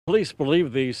Police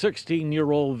believe the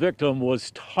 16-year-old victim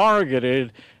was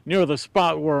targeted near the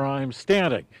spot where I'm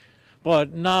standing,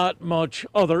 but not much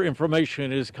other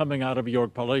information is coming out of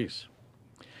York Police.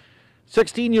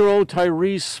 16-year-old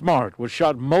Tyrese Smart was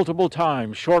shot multiple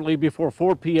times shortly before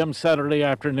 4 p.m. Saturday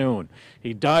afternoon.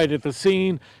 He died at the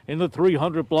scene in the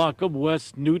 300 block of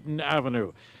West Newton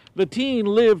Avenue. The teen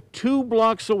lived 2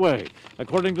 blocks away.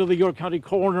 According to the York County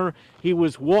coroner, he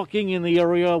was walking in the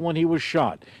area when he was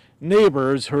shot.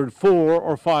 Neighbors heard 4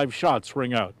 or 5 shots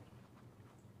ring out.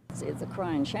 It's a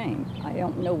crying shame. I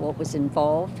don't know what was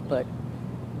involved, but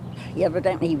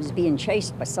evidently he was being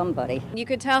chased by somebody. You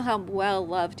could tell how well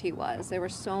loved he was. There were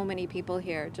so many people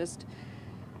here just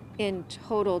in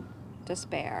total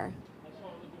despair.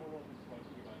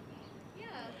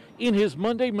 In his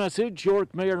Monday message,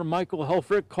 York Mayor Michael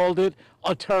Helfrich called it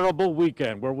a terrible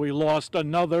weekend where we lost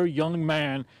another young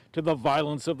man to the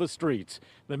violence of the streets.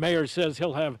 The mayor says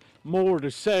he'll have more to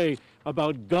say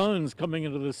about guns coming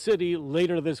into the city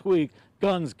later this week,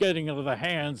 guns getting into the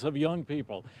hands of young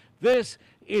people. This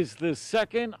is the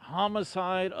second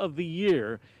homicide of the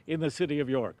year in the city of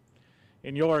York.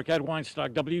 In York, Ed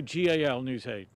Weinstock, WGAL News 8.